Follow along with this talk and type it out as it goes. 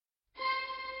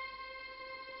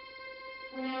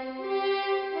Hello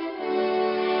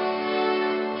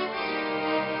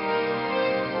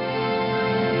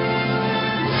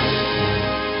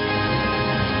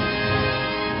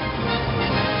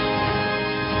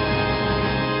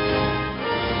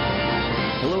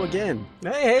again.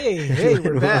 Hey,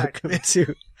 we're back. Welcome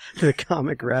to the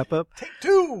comic wrap-up. Take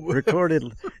two.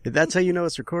 Recorded. That's how you know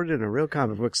it's recorded in a real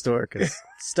comic book store, because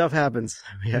stuff happens.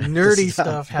 We have to Nerdy stop.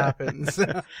 stuff happens.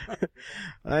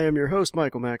 I am your host,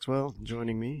 Michael Maxwell.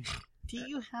 Joining me, Do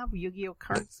you have Yu-Gi-Oh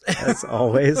cards? as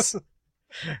always,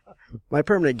 my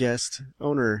permanent guest,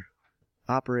 owner,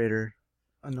 operator.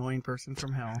 Annoying person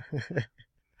from hell.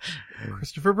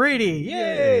 Christopher Brady.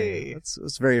 Yay!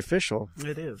 It's very official.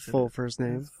 It is. Full first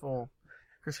name. It's full.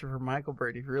 Christopher Michael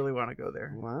Brady. If you really want to go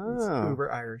there. Wow. It's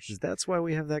uber Irish. That's why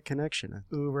we have that connection.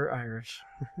 Uber Irish.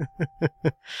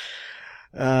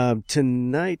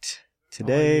 Tonight,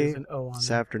 today, Use an O on this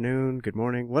there. afternoon, good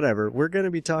morning, whatever, we're going to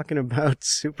be talking about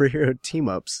superhero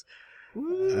team-ups.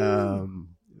 Woo.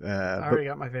 I already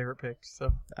got my favorite pick,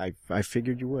 so I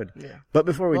figured you would. yeah. But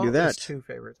before we do there's that, two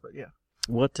favorites, but yeah.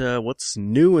 what's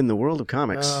new in the world of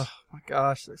comics? Oh my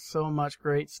gosh, there's so much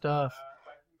great stuff.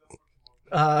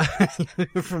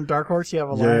 From Dark Horse, you have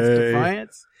Alliance Yay.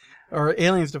 Defiance, or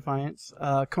Aliens Defiance,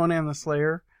 Conan the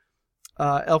Slayer,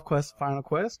 ElfQuest Final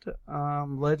Quest,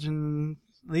 Legend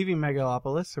Leaving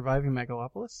Megalopolis, Surviving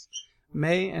Megalopolis,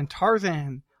 May and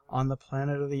Tarzan on the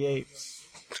Planet of the Apes.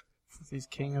 He's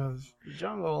king of the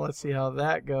jungle. Let's see how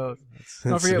that goes.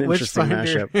 Don't That's forget an interesting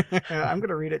Witchfinder. mashup. I'm going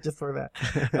to read it just for that.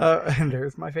 And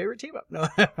there's my favorite team up. No.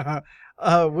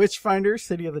 Witchfinder,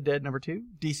 City of the Dead, #2.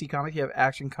 DC Comics, you have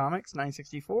Action Comics,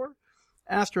 964.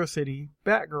 Astro City,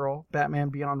 Batgirl, Batman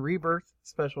Beyond Rebirth,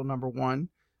 special #1.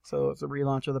 So it's a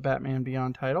relaunch of the Batman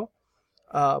Beyond title.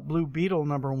 Blue Beetle,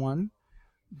 #1.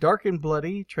 Dark and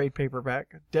Bloody, trade paperback.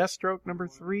 Deathstroke,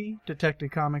 #3.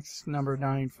 Detective Comics,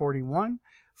 #941.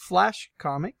 Flash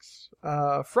Comics,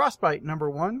 Frostbite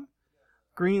 #1,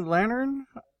 Green Lantern,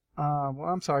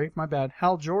 I'm sorry, my bad,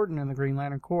 Hal Jordan and the Green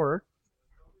Lantern Corps,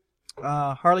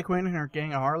 Harley Quinn and her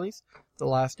gang of Harleys, the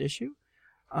last issue,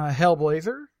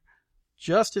 Hellblazer,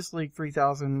 Justice League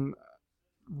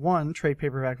 3001, trade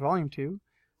paperback volume 2,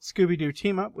 Scooby-Doo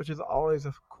Team Up, which is always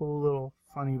a cool little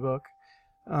funny book,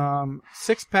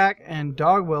 Six Pack and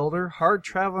Dog Welder, Hard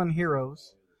Traveling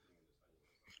Heroes.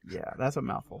 Yeah, that's a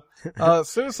mouthful.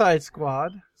 Suicide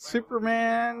Squad,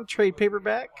 Superman trade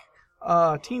paperback,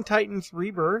 Teen Titans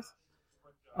Rebirth.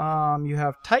 You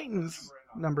have Titans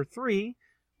 #3,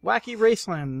 Wacky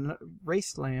Raceland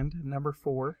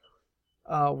 #4,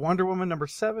 Wonder Woman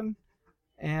 #7,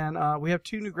 and we have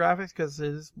two new graphics because it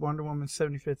is Wonder Woman's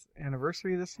 75th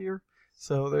anniversary this year.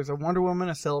 So there's a Wonder Woman,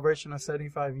 a celebration of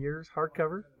 75 years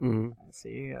hardcover. Mm-hmm.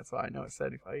 See, that's why I know it's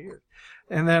 75 years.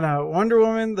 And then Wonder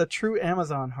Woman, the True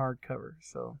Amazon hardcover.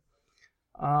 So,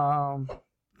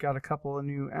 got a couple of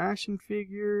new action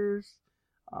figures.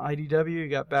 IDW, you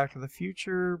got Back to the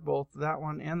Future, both that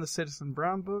one and the Citizen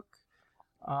Brown book.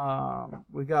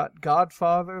 We got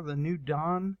Godfather, the New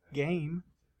Dawn game.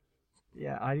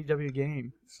 Yeah, IDW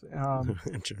game.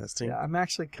 Interesting. Yeah, I'm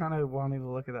actually kind of wanting to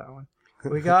look at that one.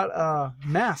 We got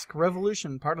Mask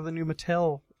Revolution, part of the new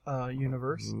Mattel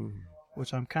universe,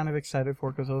 which I'm kind of excited for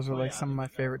because those are like some of my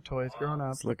favorite toys growing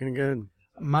up. It's looking good.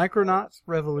 Micronauts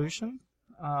Revolution,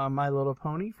 My Little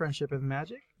Pony, Friendship is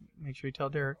Magic. Make sure you tell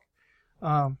Derek.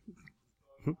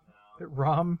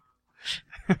 Rom.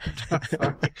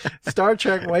 Star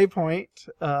Trek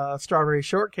Waypoint, Strawberry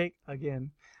Shortcake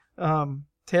again.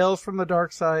 Tales from the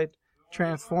Dark Side.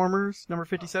 Transformers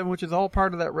 #57, which is all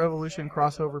part of that Revolution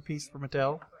crossover piece for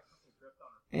Mattel,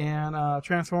 and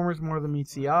Transformers More Than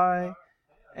Meets the Eye,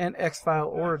 and X-File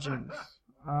Origins.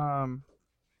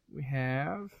 We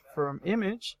have from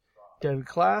Image, Deadly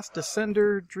Class,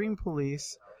 Descender, Dream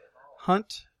Police,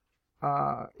 Hunt,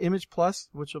 Image Plus,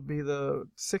 which will be the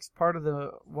 6th part of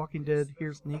the Walking Dead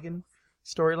Here's Negan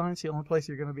storyline. It's the only place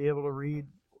you're going to be able to read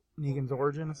Negan's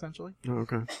origin, essentially. Oh,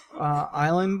 okay.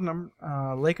 Island,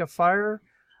 Lake of Fire,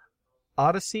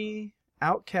 Odyssey,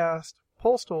 Outcast,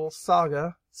 Postal,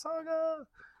 Saga, Snot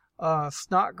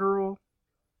Girl.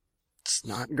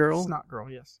 Snot Girl? Snot Girl,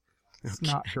 yes. Okay.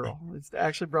 Snot Girl. It's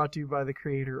actually brought to you by the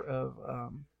creator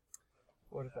of,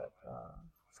 what is that?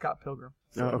 Scott Pilgrim.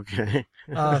 Oh, okay.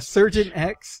 Surgeon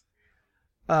X,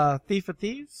 Thief of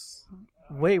Thieves,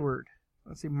 Wayward.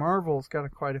 Let's see, Marvel's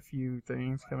got quite a few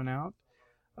things coming out.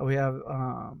 We have,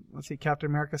 Captain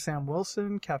America Sam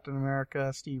Wilson, Captain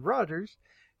America Steve Rogers,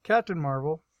 Captain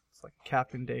Marvel, it's like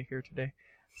Captain Day here today,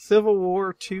 Civil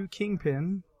War 2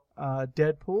 Kingpin,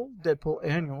 Deadpool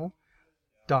Annual,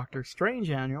 Doctor Strange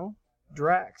Annual,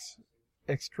 Drax,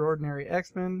 Extraordinary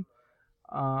X-Men,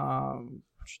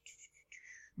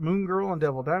 Moon Girl and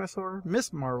Devil Dinosaur,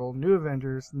 Miss Marvel, New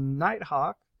Avengers,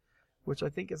 Nighthawk, which I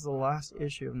think is the last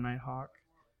issue of Nighthawk,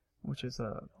 which is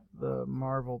the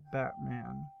Marvel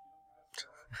Batman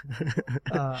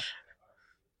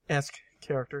esque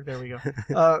character. There we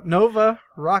go. Nova,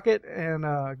 Rocket, and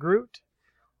Groot.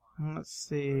 Let's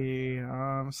see.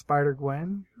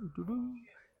 Spider-Gwen,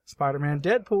 Spider-Man,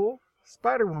 Deadpool,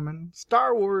 Spider-Woman,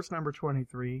 Star Wars number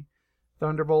 23,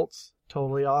 Thunderbolts,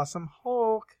 totally awesome,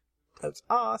 Hulk, that's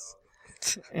us,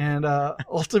 and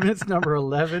Ultimates number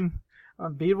 11,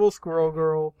 Unbeatable, Squirrel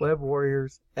Girl, Web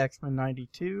Warriors, X-Men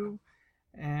 92,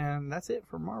 and that's it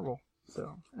for Marvel.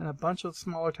 So, and a bunch of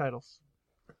smaller titles.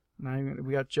 Now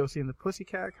we got Josie and the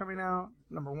Pussycat coming out,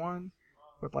 number 1,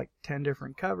 with like 10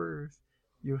 different covers.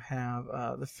 You have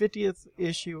the 50th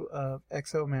issue of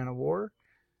X-O Manowar,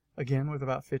 again with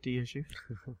about 50 issues.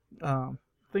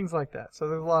 Things like that. So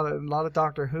there's a lot of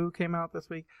Doctor Who came out this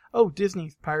week. Oh,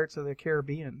 Disney's Pirates of the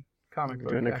Caribbean comic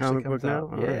book. Doing a comic book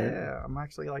now? Yeah, right. I'm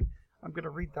actually I'm gonna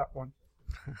read that one.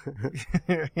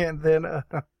 And then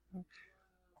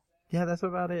yeah, that's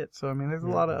about it. So I mean, there's a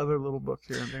lot of other little books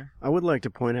here and there. I would like to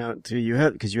point out too,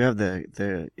 because you have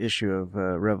the issue of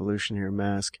Revolution here,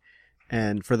 Mask.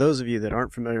 And for those of you that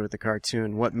aren't familiar with the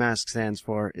cartoon, what MASK stands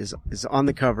for is on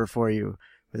the cover for you.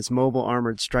 It's Mobile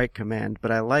Armored Strike Command.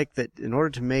 But I like that in order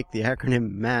to make the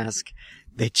acronym MASK,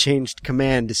 they changed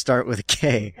command to start with a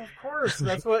K. Of course,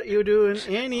 that's what you do in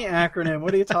any acronym.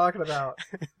 What are you talking about?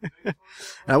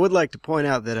 I would like to point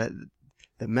out that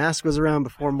the MASK was around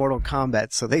before Mortal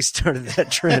Kombat, so they started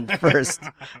that trend first.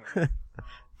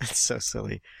 It's so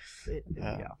silly.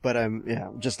 But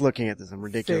I'm just looking at this. I'm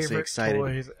ridiculously Favorite excited.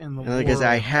 Toys in the Like I said,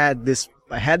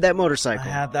 I had that motorcycle.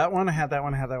 I had that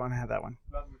one.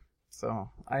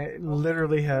 So I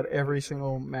literally had every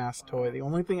single Mask toy. The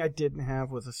only thing I didn't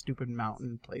have was a stupid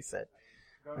mountain playset,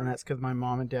 and that's because my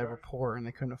mom and dad were poor and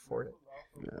they couldn't afford it.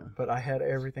 Yeah. But I had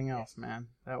everything else, man.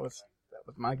 That was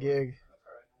my gig.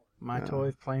 My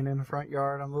toys playing in the front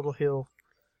yard on a little hill.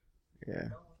 Yeah.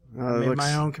 I made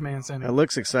my own command center. It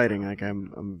looks exciting. Like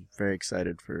I'm very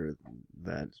excited for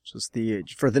that. Just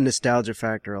for the nostalgia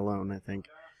factor alone, I think.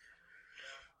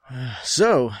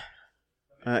 So,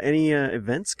 any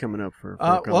events coming up for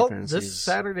well, Fantasies? This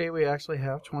Saturday we actually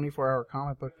have 24-hour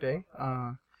comic book day.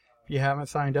 If you haven't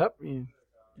signed up, you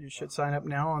should sign up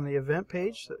now on the event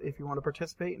page if you want to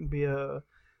participate and be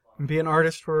an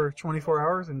artist for 24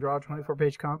 hours and draw a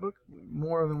 24-page comic book.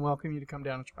 More than welcome you to come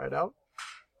down and try it out.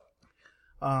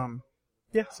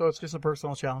 Yeah, so it's just a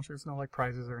personal challenge. There's no like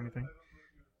prizes or anything.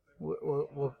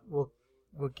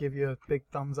 We'll give you a big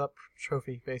thumbs up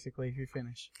trophy basically if you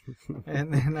finish.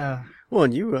 And then well,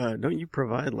 and you don't you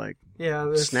provide like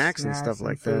snacks and stuff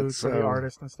like that for the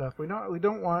artists and stuff. We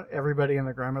don't want everybody and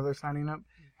their grandmother signing up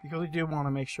because we do want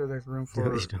to make sure there's room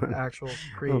for actual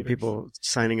creators. Well, people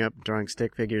signing up drawing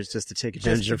stick figures just to take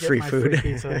advantage of free food,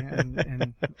 free pizza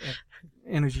and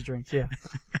energy drinks. Yeah.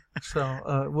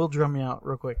 So we'll drum you out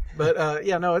real quick. But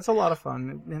yeah, no, it's a lot of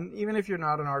fun. And even if you're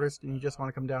not an artist and you just want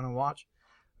to come down and watch,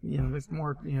 there's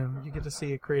more, you get to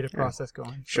see a creative process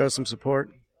going. So, show some support.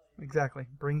 Exactly.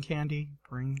 Bring candy,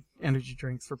 bring energy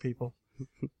drinks for people.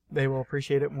 They will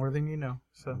appreciate it more than you know.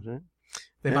 So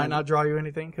they might not draw you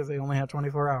anything because they only have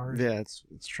 24 hours. Yeah, it's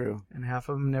true. And half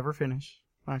of them never finish.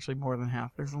 Actually, more than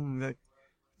half. There's only like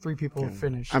 3 people who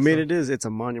finish. I mean, it's a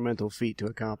monumental feat to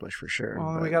accomplish for sure.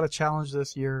 Well, we got a challenge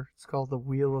this year. It's called the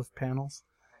Wheel of Panels.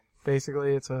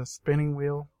 Basically, it's a spinning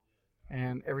wheel.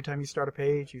 And every time you start a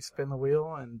page, you spin the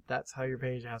wheel, and that's how your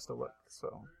page has to look.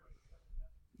 So,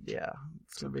 yeah,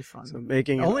 it's going to be fun. So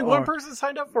only one person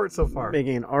signed up for it so far.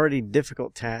 Making an already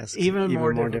difficult task even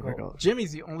more difficult.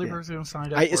 Jimmy's the only person who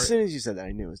signed up for it. As soon as you said that,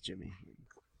 I knew it was Jimmy.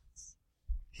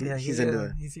 He's into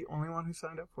that. He's the only one who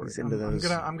signed up for it. Into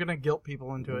those I'm gonna guilt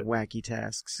people into it. Wacky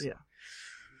tasks. Yeah.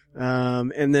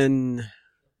 And then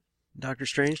Doctor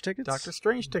Strange tickets? Doctor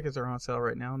Strange tickets are on sale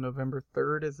right now. November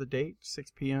 3rd is the date,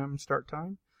 6 p.m. start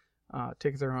time.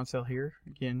 Tickets are on sale here.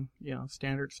 Again,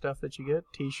 standard stuff that you get.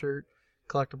 T-shirt,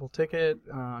 collectible ticket,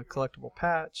 collectible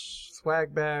patch,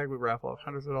 swag bag. We raffle off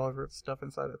hundreds of dollars worth of stuff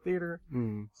inside the theater.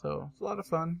 So it's a lot of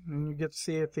fun. And you get to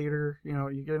see a theater.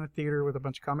 You get in a theater with a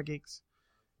bunch of comic geeks.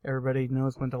 Everybody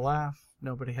knows when to laugh.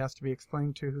 Nobody has to be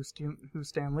explained to who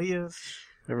Stan Lee is.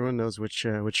 Everyone knows which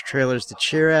trailers to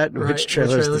cheer at, and which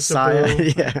trailers to sigh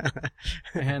at. Yeah.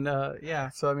 And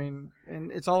so I mean,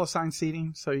 and it's all assigned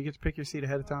seating, so you get to pick your seat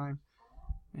ahead of time,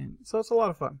 and so it's a lot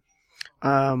of fun.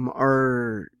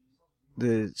 Are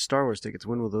the Star Wars tickets?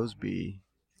 When will those be?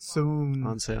 Soon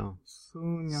on sale.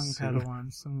 Soon, young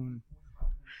Padawan. Soon.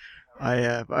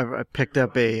 I picked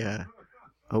up a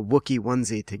Wookiee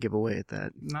onesie to give away at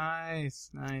that. Nice.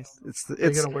 It's Are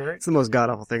you gonna wear it? It's the most god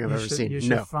awful thing I've ever seen. You should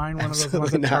No, find one of those absolutely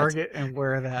ones at not. Target and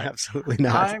wear that. Absolutely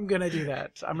not. I'm gonna do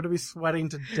that. I'm gonna be sweating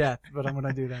to death, but I'm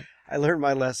gonna do that. I learned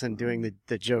my lesson doing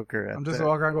the Joker. I'm just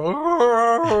walking around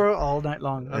going all night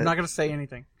long. I'm not gonna say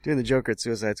anything. Doing the Joker at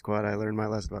Suicide Squad, I learned my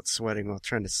lesson about sweating while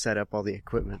trying to set up all the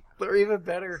equipment. Or even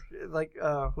better, like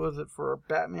what was it, for a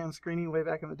Batman screening way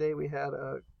back in the day? We had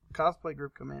a cosplay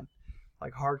group come in,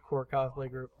 like hardcore cosplay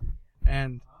group,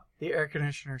 and the air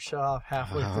conditioner shut off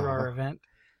halfway through our event,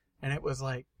 and it was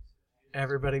like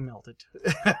everybody melted.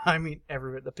 I mean,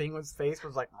 everybody. The Penguin's face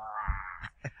was like,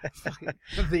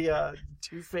 the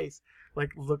Two-Face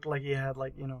like looked like he had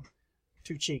like, you know,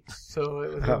 two cheeks. So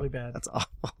it was really bad. That's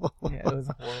awful. Yeah, it was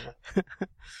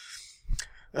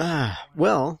horrible.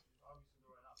 Well,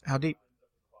 How deep?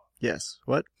 yes.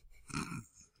 What?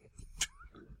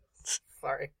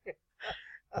 Sorry.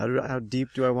 How deep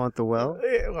do I want the well?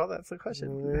 Yeah, well, that's the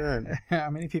question. Yeah. How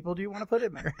many people do you want to put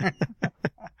in there?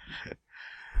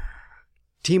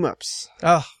 Team ups.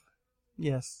 Oh,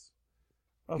 yes.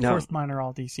 Of No. course, mine are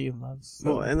all DC loves.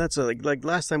 So. Well, and that's like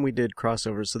last time we did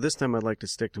crossovers. So this time I'd like to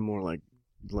stick to more like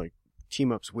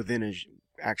team ups within a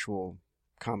actual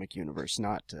comic universe,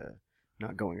 not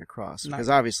going across. Not- Because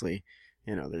obviously,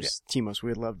 you know, there's team ups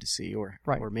we'd love to see, or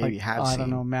maybe like, have I seen. don't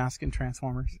know, Mask and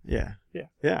Transformers. Yeah. Yeah.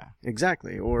 Yeah,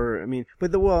 exactly. Or, I mean,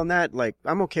 but in that, like,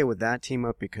 I'm okay with that team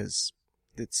up because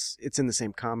it's in the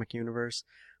same comic universe.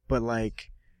 But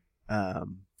like,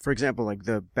 for example, like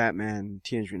the Batman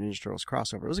Teenage Mutant Ninja Turtles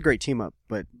crossover, it was a great team up,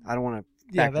 but I don't want to.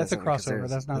 Yeah, that's a crossover.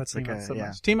 That's not a team up like so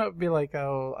much. Team up would be like,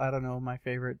 oh, I don't know, my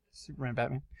favorite Superman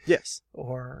Batman. Yes.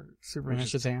 Or Superman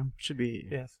Which is- Shazam. Should be.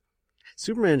 Yes.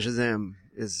 Superman Shazam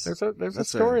is. There's a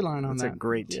that's storyline on that's that. a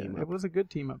great team It up. was a good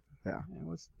team up. Yeah. It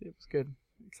was good.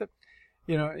 Except,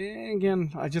 you know,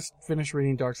 again, I just finished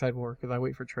reading Darkseid War because I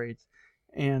wait for trades.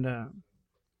 And,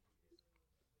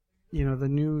 you know, the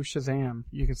new Shazam,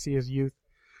 you can see his youth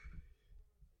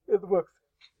in the books.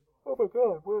 Oh my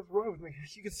God, what is wrong with me?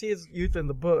 You can see his youth in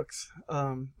the books.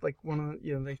 Like one of the,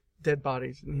 you know, the dead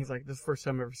bodies. And he's like, this is the first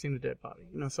time I've ever seen a dead body.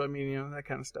 You know, so I mean, you know, that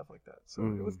kind of stuff like that. So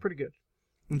it was pretty good.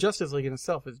 And Justice League in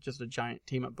itself is just a giant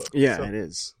team up book. Yeah, so, it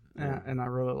is. and I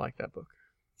really like that book.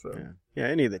 So Yeah,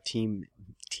 any of the team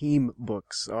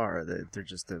books are they're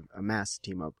just a mass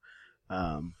team up.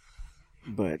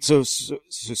 But so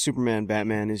Superman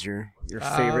Batman is your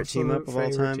favorite team up of all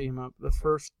time. Team up. The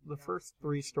first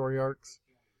 3 story arcs.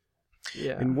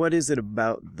 Yeah. And what is it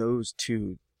about those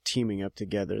two teaming up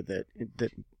together that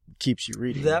keeps you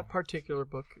reading? That particular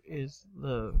book is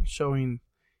showing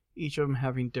each of them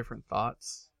having different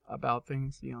thoughts about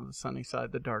things. You know, the sunny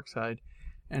side, the dark side,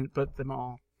 but them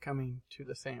all coming to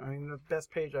the same. I mean, the best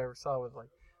page I ever saw was like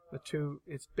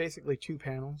it's basically 2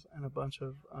 panels and a bunch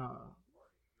of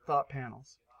thought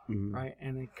panels, Mhm. right?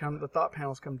 And the thought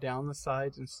panels come down the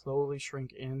sides and slowly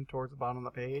shrink in towards the bottom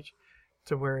of the page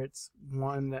to where it's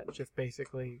one that just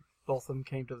basically both of them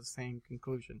came to the same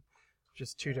conclusion.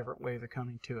 Just 2 different ways of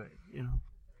coming to it, you know?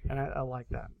 And I like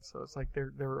that. So it's like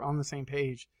they're on the same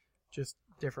page, just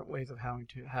different ways of how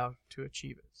to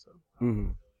achieve it. So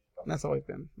Mhm. that's always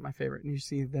been my favorite. And you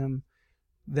see them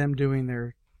doing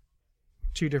their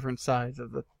 2 different sides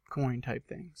of the coin type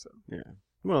thing. So Yeah.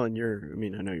 Well, and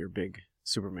I know you're a big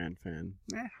Superman fan,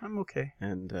 I'm okay.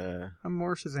 and I'm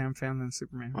more Shazam fan than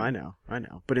Superman. I know.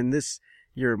 But in this,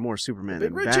 you're more Superman Big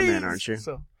than Red Batman, cheese! aren't you?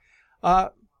 So,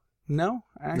 no,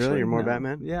 actually, Really? You're more no.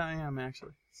 Batman? Yeah, I am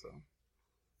actually. So,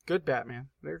 good Batman.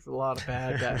 There's a lot of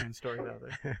bad Batman stories out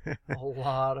there. A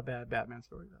lot of bad Batman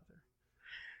stories out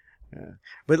there.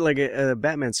 But like a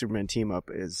Batman Superman team up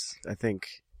is, I think,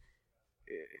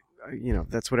 you know,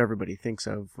 that's what everybody thinks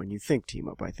of when you think team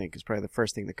up. I think is probably the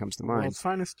first thing that comes to mind. World's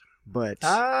finest. But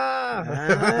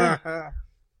Ah.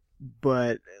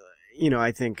 but you know,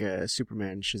 I think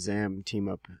Superman Shazam team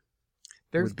up.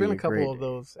 There's would be been a couple great- of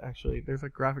those actually. There's a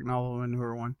graphic novel, a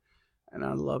newer one, and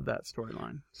I love that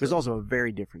storyline. There's also a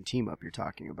very different team up you're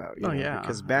talking about. You know, yeah.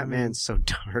 because I Batman's so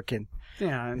dark and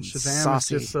Yeah, and Shazam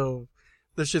saucy. is just so.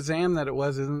 The Shazam that it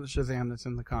was isn't the Shazam that's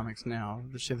in the comics now.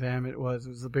 The Shazam it was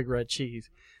the big red cheese.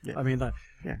 Yeah. I mean,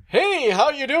 Yeah. hey,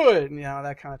 how you doing? You know,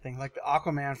 that kind of thing. Like the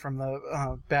Aquaman from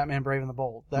the Batman Brave and the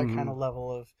Bold. That Mhm. kind of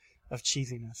level of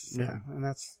cheesiness. So, Yeah. and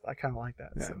I kind of like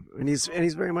that. yeah. So, and he's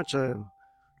very much a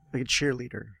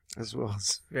cheerleader as well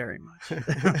as very much.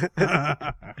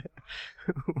 The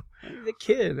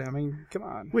kid. I mean, come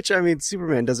on. which, I mean,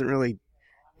 Superman doesn't really,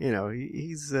 you know,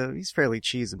 he's fairly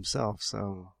cheese himself,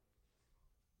 so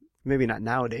maybe not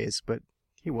nowadays, but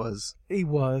he was. He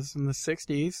was in the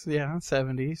 60s, yeah,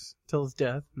 70s, till his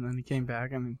death, and then he came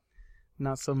back in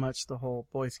not so much the whole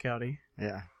Boy Scouty.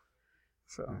 Yeah.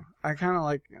 So I kind of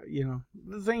like,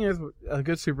 the thing is, a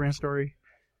good Superman story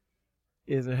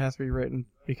is it has to be written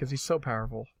because he's so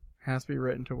powerful. It has to be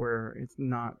written to where it's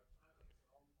not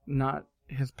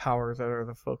his powers that are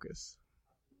the focus.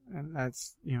 And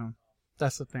that's,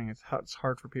 that's the thing. It's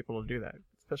hard for people to do that,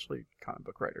 especially comic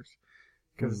book writers.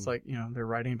 Because it's like, they're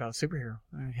writing about a superhero.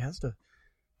 He has to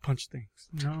punch things.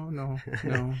 No,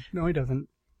 he doesn't.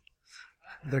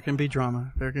 There can be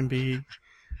drama. There can be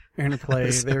interplay.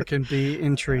 There can be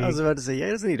intrigue. I was about to say, he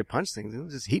doesn't need to punch things. He'll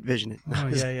just heat vision it. Oh,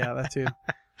 yeah, that too.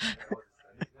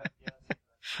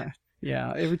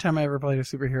 Yeah, every time I ever played a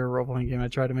superhero role-playing game, I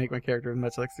try to make my character as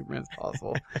much like Superman as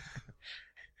possible.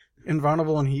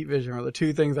 Invulnerable and heat vision are the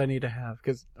two things I need to have,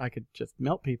 because I could just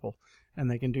melt people, and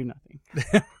they can do nothing.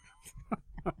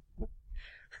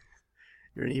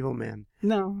 You're an evil man.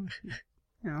 No.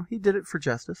 He did it for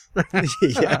justice.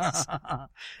 Yes.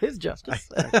 His justice.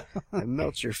 I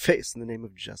melt your face in the name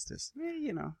of justice.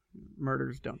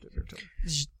 Murders don't deserve to.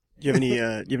 Do you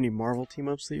have any Marvel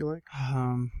team-ups that you like?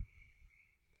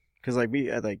 Because we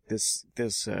had this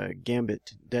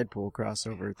Gambit Deadpool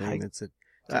crossover thing.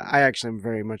 I actually am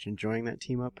very much enjoying that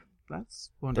team up. That's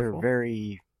wonderful. They're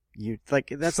very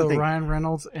that's so the thing. Ryan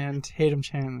Reynolds and Tatum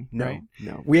Channing. Right?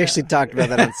 No. We actually talked about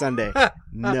that on Sunday.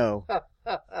 No.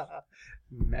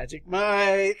 Magic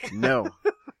Mike. No.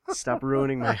 Stop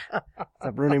ruining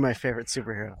my favorite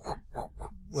superhero.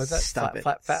 Was that Stop it?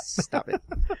 Flat. Stop it.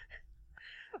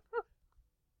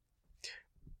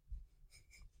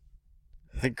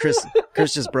 I think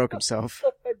Chris just broke himself.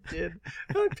 I did.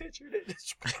 I pictured it.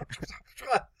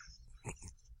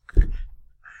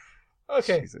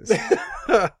 Okay. Jesus.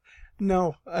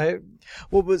 No,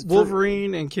 What was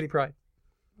Wolverine and Kitty Pryde.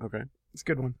 Okay. It's a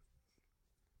good one.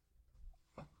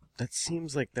 That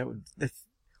seems like that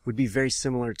would be very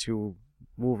similar to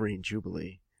Wolverine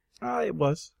Jubilee. It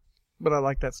was, but I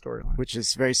like that storyline. Which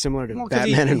is very similar to Well, 'cause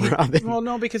Batman and Robin. Well,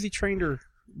 no, because he trained her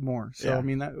more. So, Yeah. I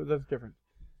mean, that's different.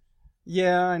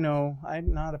 Yeah, I know.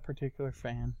 I'm not a particular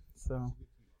fan, so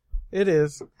it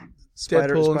is.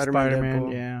 Deadpool and Spider-Man,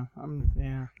 Deadpool.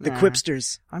 yeah. The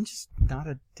Quipsters. I'm just not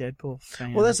a Deadpool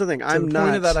fan. Well, that's the thing. To I'm the not.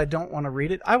 point of that I don't want to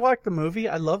read it. I liked the movie.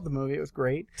 I loved the movie. It was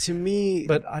great. To me,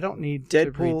 But I don't need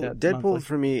to read that Deadpool monthly.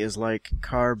 for me is like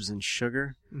carbs and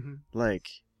sugar. Mhm. Like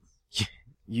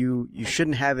you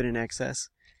shouldn't have it in excess,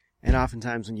 and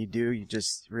oftentimes when you do, you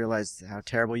just realize how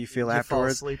terrible you feel You fall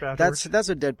afterwards. asleep afterwards. That's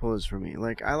what Deadpool is for me.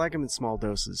 Like I like him in small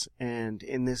doses, and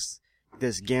in this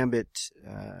Gambit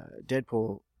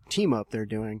Deadpool team up they're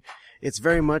doing, it's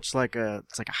very much like a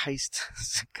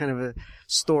heist kind of a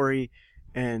story,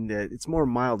 and it's more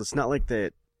mild. It's not like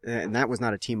and that was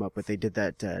not a team up, but they did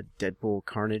that Deadpool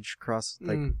Carnage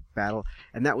battle,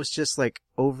 and that was just like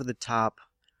over the top,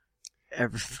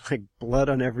 blood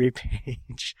on every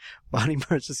page, body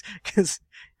parts, because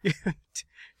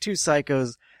two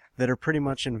psychos that are pretty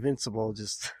much invincible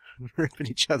just ripping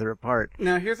each other apart.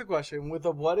 Now, here's a question. With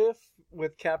the what if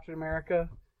with Captain America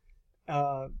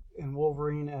and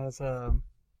Wolverine as what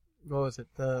was it?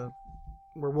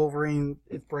 Where Wolverine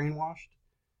is brainwashed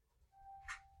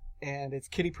and it's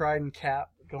Kitty Pryde and Cap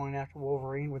going after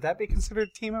Wolverine. Would that be considered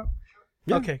a team up?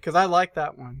 Yeah. Okay, because I like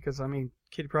that one. Because I mean,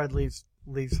 Kitty Pryde leaves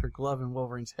her glove in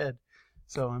Wolverine's head.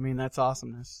 So I mean, that's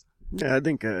awesomeness. Yeah, I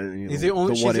think She's the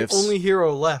only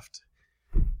hero left.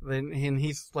 And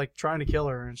he's like trying to kill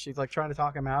her, and she's like trying to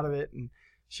talk him out of it, and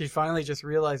she finally just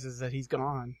realizes that he's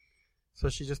gone. So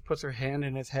she just puts her hand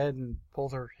in his head and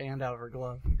pulls her hand out of her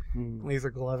glove, and leaves her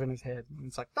glove in his head, and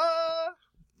it's like,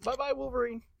 bye-bye,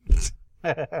 Wolverine.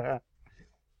 Yeah,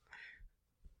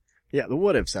 the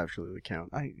what ifs absolutely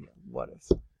count. What if?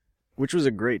 Which was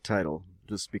a great title,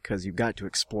 just because you got to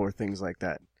explore things like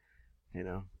that,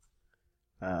 I'm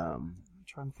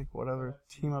trying to think what other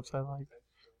team ups I like.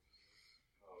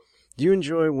 Do you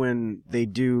enjoy when they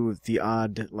do the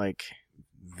odd,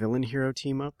 villain hero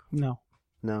team up? No.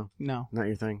 No? No. Not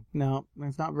your thing? No.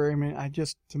 There's not very many.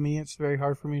 To me, it's very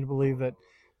hard for me to believe that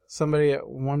somebody at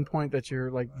one point that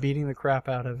you're, beating the crap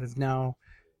out of is now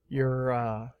your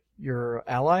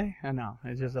ally. And no,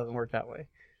 it just doesn't work that way.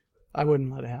 I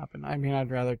wouldn't let it happen. I mean,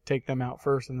 I'd rather take them out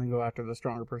first and then go after the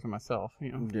stronger person myself,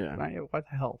 Yeah. What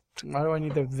the hell? Why do I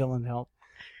need the villain help?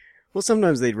 Well,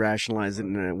 sometimes they'd rationalize it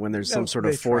when there's some sort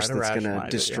of force that's going to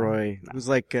destroy. No. It was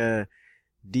like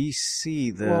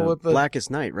DC, the Blackest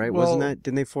Night, right? Well, Wasn't that?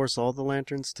 Didn't they force all the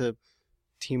Lanterns to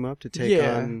team up to take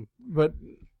on? But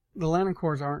the Lantern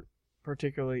Corps aren't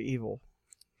particularly evil.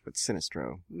 But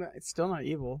Sinestro. No, it's still not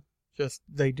evil. Just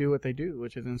they do what they do,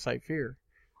 which is incite fear.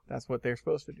 That's what they're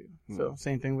supposed to do. So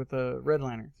same thing with the Red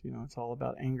Lanterns. It's all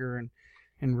about anger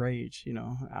and rage,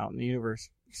 out in the universe,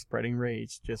 spreading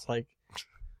rage, just like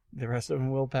the rest of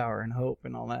them, willpower and hope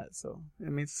and all that. So, I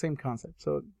mean, it's the same concept.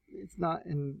 So it's not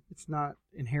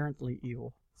inherently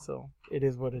evil. So it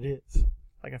is what it is,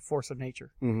 like a force of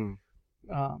nature. Mm-hmm.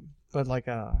 But like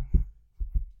God,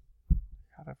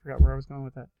 I forgot where I was going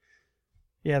with that.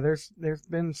 Yeah, there's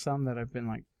been some that I've been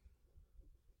like,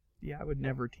 yeah, I would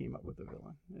never team up with a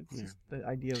villain. It's just the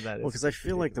idea of that. Well, because I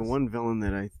feel like the one villain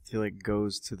that I feel like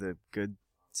goes to the good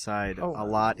side a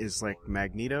lot is like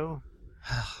Magneto,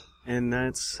 and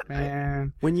that's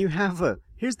man. When you have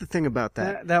here's the thing about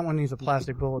that one needs a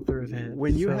plastic bullet through his head.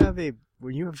 When you have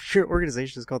your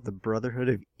organization is called the Brotherhood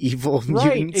of Evil Mutants.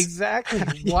 Right,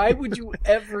 exactly. Why would you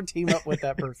ever team up with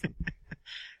that person?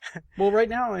 Well, right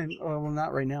now,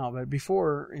 not right now, but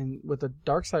before, with the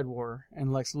Darkseid War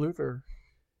and Lex Luthor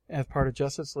as part of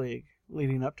Justice League,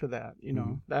 leading up to that,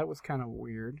 that was kind of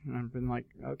weird. And I've been like,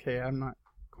 okay, I'm not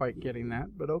quite getting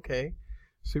that, but okay.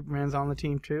 Superman's on the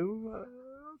team too.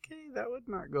 Okay, that would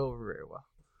not go over very well.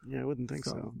 Yeah, I wouldn't think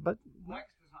so. But Lex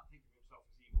does not think of himself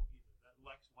as evil either. That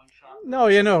Lex one shot.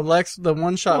 No, Lex, the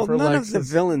one shot for none Lex. None of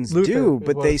the villains Luthor do,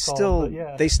 but they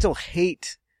they still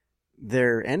hate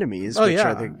their enemies. Oh, which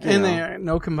yeah. are And they have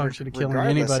no compunction to killing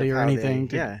anybody or anything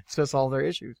to discuss all their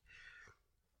issues.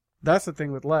 That's the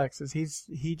thing with Lex, is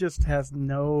he just has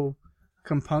no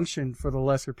compunction for the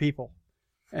lesser people.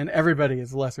 And everybody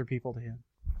is lesser people to him.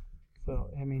 So,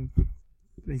 I mean,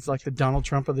 he's like the Donald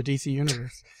Trump of the DC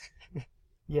Universe.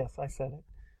 Yes, I said it.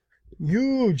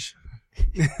 Huge!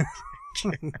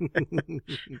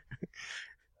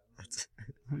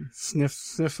 Sniff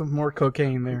some more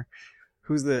cocaine there.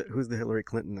 Who's the Hillary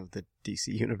Clinton of the DC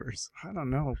Universe? I don't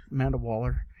know. Amanda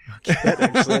Waller. Okay, I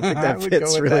think that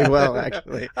fits really well,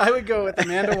 actually. I would go with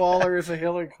Amanda Waller as a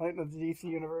Hillary Clinton of the DC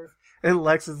Universe and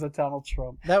Lex as a Donald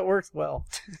Trump. That works well.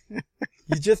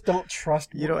 You just don't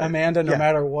trust Amanda no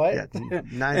matter what. Yeah,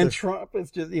 and Trump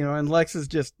is just, and Lex is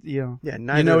just, he's going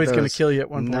to kill you at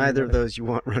one point. Neither of those you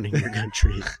want running your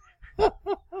country.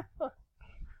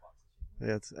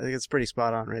 I think it's pretty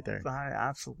spot on right there.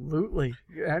 Absolutely.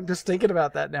 I'm just thinking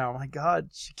about that now. My God,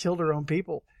 she killed her own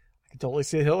people. I can totally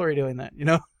see Hillary doing that,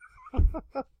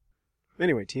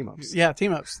 Anyway, team-ups. Yeah,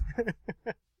 team-ups.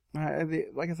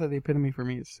 Like I said, the epitome for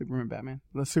me is Superman Batman.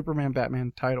 The Superman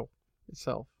Batman title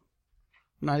itself.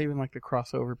 Not even like the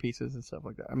crossover pieces and stuff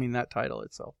like that. I mean, that title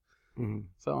itself. Mm-hmm.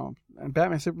 So, and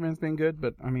Batman Superman's been good,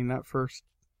 but I mean, that first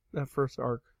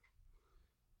arc,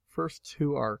 first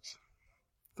two arcs,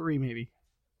 3 maybe,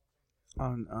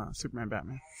 on Superman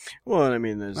Batman. Well, I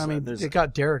mean, there's it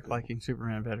got Derek liking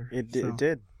Superman better. It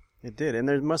did, and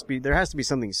there has to be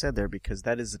something said there, because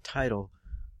that is a title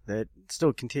that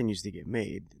still continues to get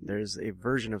made. There's a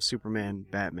version of Superman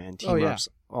Batman team-ups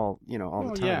all the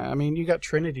time. Yeah, I mean, you got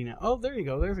Trinity now. Oh, there you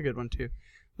go. There's a good one too.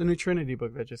 The new Trinity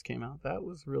book that just came out. That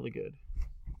was really good.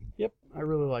 Yep, I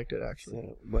really liked it actually.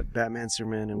 So, what, Batman,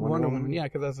 Superman, and Wonder Woman? Yeah,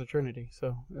 because that's the Trinity.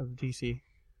 So of DC,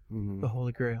 mm-hmm. the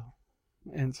Holy Grail,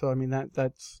 and so I mean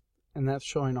that's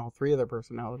showing all 3 of their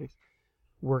personalities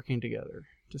working together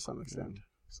to some extent.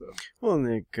 So well,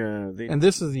 and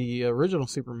this is the original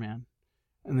Superman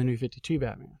and the New 52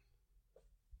 Batman.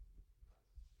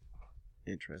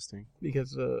 Interesting,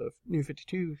 because New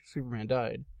 52 Superman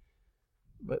died,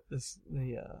 but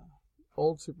the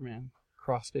old Superman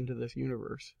crossed into this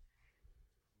universe,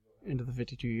 into the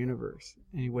 52 universe,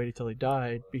 and he waited till he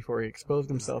died before he exposed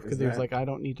himself, because he was like, I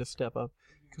don't need to step up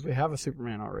because we have a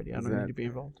Superman already. I don't need to be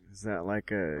involved. Is that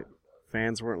like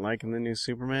fans weren't liking the new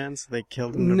Superman, so they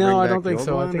killed him? No, I don't think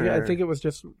so. I think it was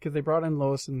just because they brought in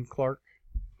Lois and Clark.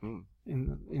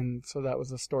 And so that was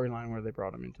the storyline where they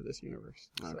brought him into this universe.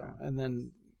 Okay. So, and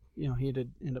then, he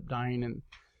did end up dying, and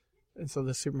so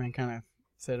the Superman kind of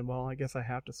said, well, I guess I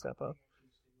have to step up.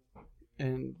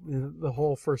 And the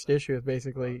whole first issue is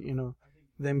basically,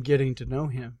 them getting to know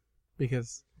him,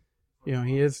 because,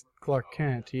 he is Clark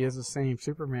Kent. He is the same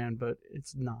Superman, but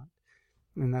it's not.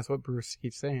 And that's what Bruce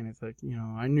keeps saying. It's like,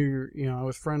 I knew I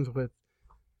was friends with,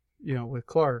 with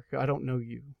Clark. I don't know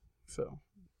you. So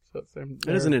it's them.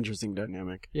 It is an interesting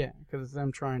dynamic. Yeah, because it's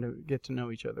them trying to get to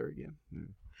know each other again.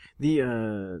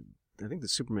 Yeah. I think the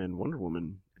Superman Wonder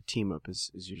Woman team up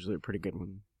is usually a pretty good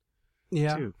one.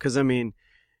 Yeah. Too. Because I mean,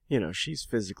 she's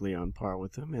physically on par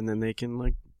with them, and then they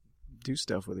can do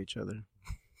stuff with each other.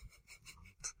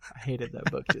 I hated that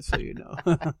book, just so you know.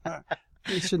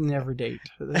 You should never date.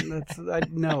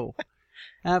 No,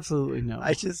 absolutely no.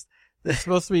 It's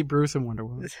supposed to be Bruce and Wonder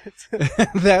Woman.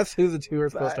 That's who the two are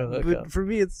supposed to hook up. For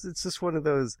me, it's just one of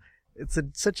those. It's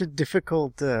such a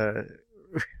difficult.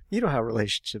 You know how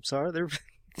relationships are.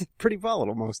 pretty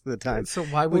volatile most of the time. So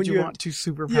why When would you you- want two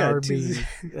superpowered Yeah, beings?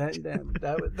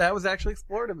 That was actually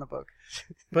explored in the book.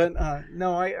 But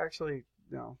no, I actually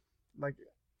no. Like,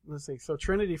 let's see. So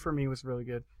Trinity for me was really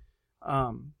good.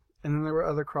 And then there were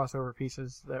other crossover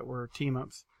pieces that were team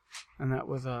ups, and that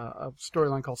was a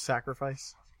storyline called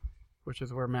Sacrifice, which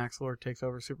is where Max Lord takes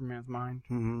over Superman's mind,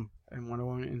 Hmm. and Wonder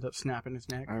Woman ends up snapping his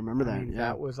neck. I remember that. mean,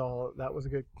 Yeah. that was a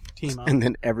good team up. And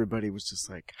then everybody was just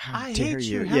like, "How I dare hate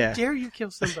you?" you! How Yeah. dare you kill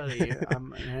somebody?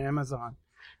 I'm an Amazon.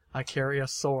 I carry a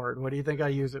sword. What do you think I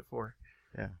use it for?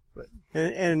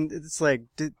 And it's like,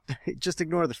 just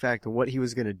ignore the fact of what he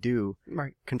was going to do,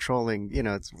 Right. controlling,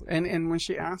 it's, And when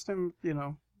she asked him,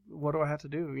 what do I have to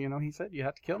do? He said, you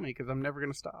have to kill me because I'm never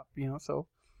going to stop. So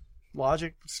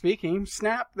logic speaking,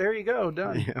 snap, there you go,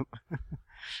 done. yeah.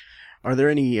 Are there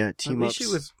any At team least ups?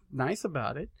 she was nice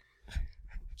about it.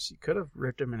 She could have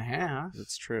ripped him in half.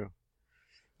 That's true.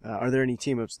 Are there any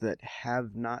team ups that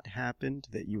have not happened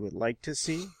that you would like to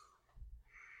see?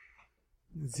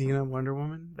 Xena Wonder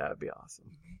Woman, that would be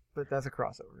awesome. But that's a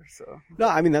crossover, so No,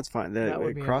 I mean that's fine. The that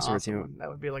would be an crossover awesome team up. one. That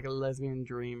would be like a lesbian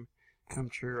dream come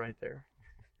true right there.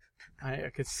 I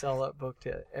could sell that book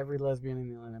to every lesbian in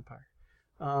the Inland Empire.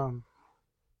 I'm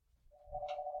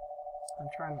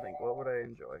trying to think, what would I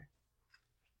enjoy?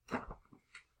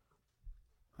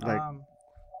 Like,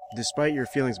 despite your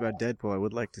feelings about Deadpool, I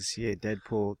would like to see a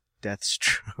Deadpool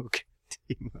Deathstroke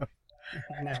team up.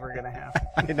 Never gonna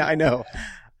happen. I know.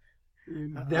 You're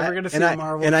never gonna see and a I-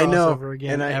 Marvel and I know, crossover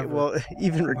again. And I ever. well,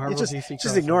 even Marvel just DC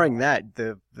just crossover. ignoring that,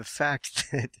 the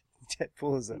fact that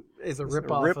Deadpool is is a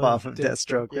a rip-off of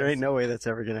Deathstroke. There yes. ain't no way that's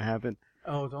ever gonna happen.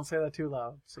 Oh, don't say that too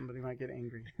loud. Somebody might get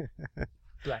angry.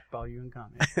 Blackball you in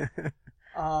comments.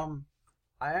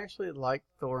 I actually like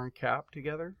Thor and Cap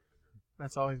together.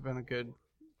 That's always been a good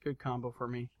combo for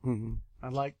me. Mhm. I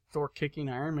like Thor kicking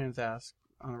Iron Man's ass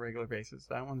on a regular basis.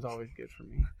 That one's always good for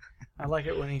me. I like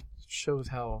it when he shows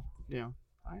how,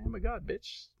 I am a god,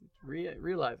 bitch.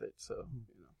 Realize it. So,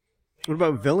 What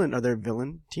about villain? Are there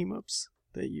villain team ups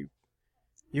that you've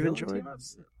Villain enjoyed?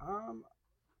 team-ups?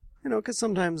 Because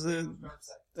sometimes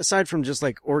aside from just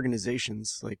like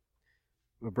organizations, like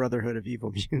a Brotherhood of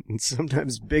Evil Mutants,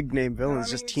 sometimes big name villains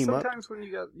just team up. Sometimes when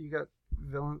you got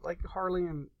villains like Harley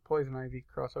and Poison Ivy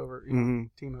crossover, Mhm.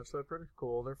 team ups, they're pretty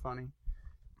cool. They're funny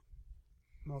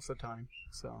most of the time.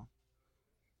 So,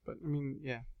 but I mean,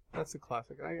 yeah, that's a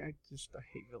classic. I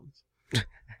hate villains.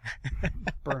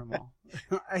 Burn them all.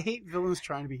 I hate villains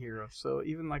trying to be heroes. So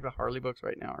even like the Harley books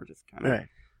right now are just kind of Right.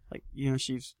 like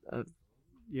she's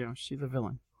a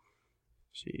villain.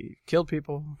 She killed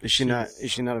people. Is she not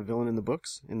a villain in the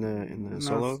books? In the No,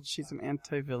 solo? she's an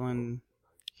anti-villain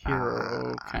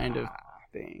hero kind of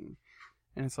thing.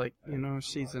 And it's like,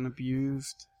 she's an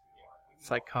abused,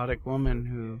 psychotic woman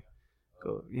who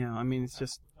it's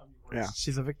just, Yeah.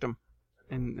 she's a victim.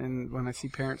 And when I see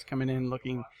parents coming in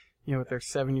looking, with their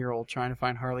 7-year-old trying to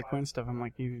find Harley Quinn stuff, I'm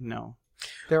like,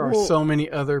 there are Well, so many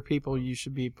other people you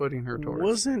should be putting her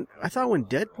towards. I thought when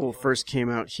Deadpool first came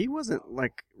out, he wasn't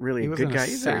like really He a was good an guy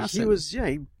either. assassin. He was,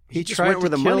 he just tried went where to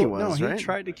the kill, money was, No, right? he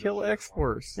tried to kill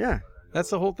X-Force. Yeah. That's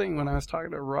the whole thing. When I was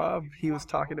talking to Rob, he was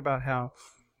talking about how,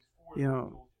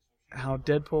 how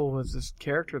Deadpool was this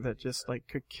character that just like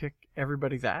could kick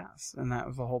everybody's ass, and that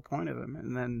was the whole point of him.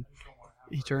 And then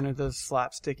he turned into this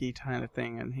slapsticky kind of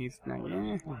thing, and he's like,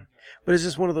 But it's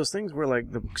just one of those things where like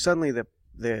suddenly the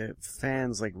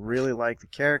fans like really like the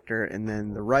character, and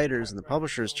then the writers and the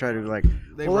publishers try to like,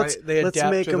 let's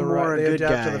adapt make to him the more a they good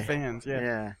adapt guy. to the fans. Yeah.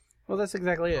 Yeah. Well, that's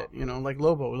exactly it. Like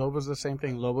Lobo. Lobo's the same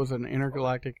thing. Lobo's an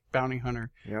intergalactic bounty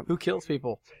hunter Yep. who kills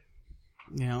people.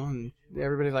 And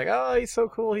everybody's like, "Oh, he's so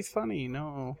cool. He's funny."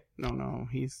 No.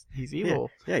 He's evil.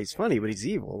 Yeah, he's funny, but he's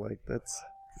evil. Like that's.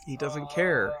 He doesn't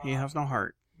care. He has no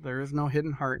heart. There is no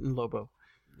hidden heart in Lobo.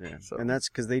 Yeah. So- And that's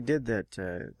because they did that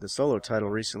the solo title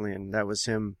recently, and that was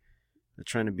him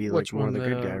trying to be like Which more one? the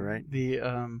good guy, right? The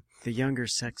younger,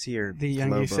 sexier,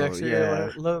 younger, Lobo. sexier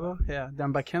Yeah. Lobo. Yeah,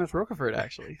 done by Kenneth Rocafort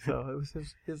actually. So it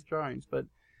was his drawings. But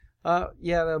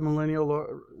the millennial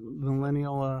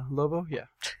Lobo. Yeah.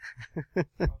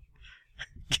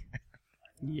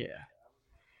 Yeah.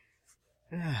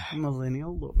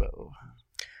 Millennial Lobo.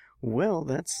 Well,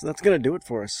 that's gonna do it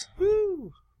for us.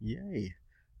 Woo! Yay!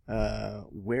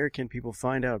 Where can people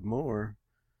find out more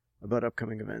about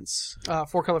upcoming events?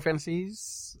 4-Color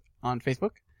Fantasies on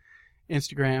Facebook,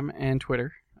 Instagram, and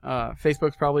Twitter.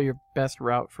 Facebook's probably your best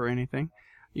route for anything.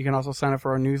 You can also sign up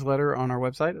for our newsletter on our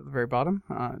website at the very bottom.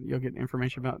 You'll get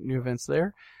information about new events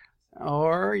there.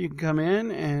 Or you can come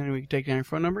in and we can take down your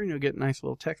phone number and you'll get nice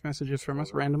little text messages from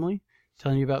us randomly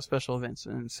telling you about special events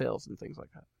and sales and things like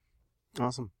that.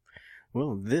 Awesome.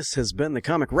 Well, this has been the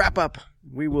comic wrap up.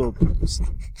 We will.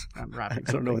 I'm I wrapping.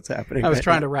 don't know what's happening. I was right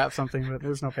trying now. to wrap something, but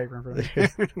there's no paper in front of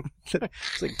me.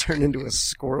 It's like turned into a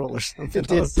squirrel or something.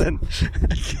 It all of a did. sudden.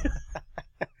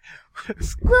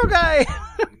 Squirrel guy!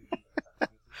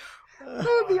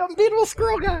 Oh, the unbeatable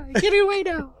squirrel guy! Get away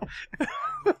now!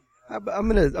 I'm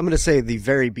gonna say the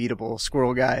very beatable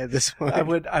squirrel guy at this point.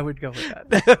 I would go with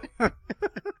that.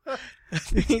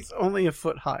 He's only a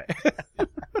foot high.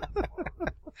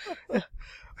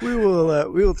 We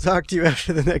will talk to you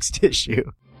after the next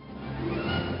issue.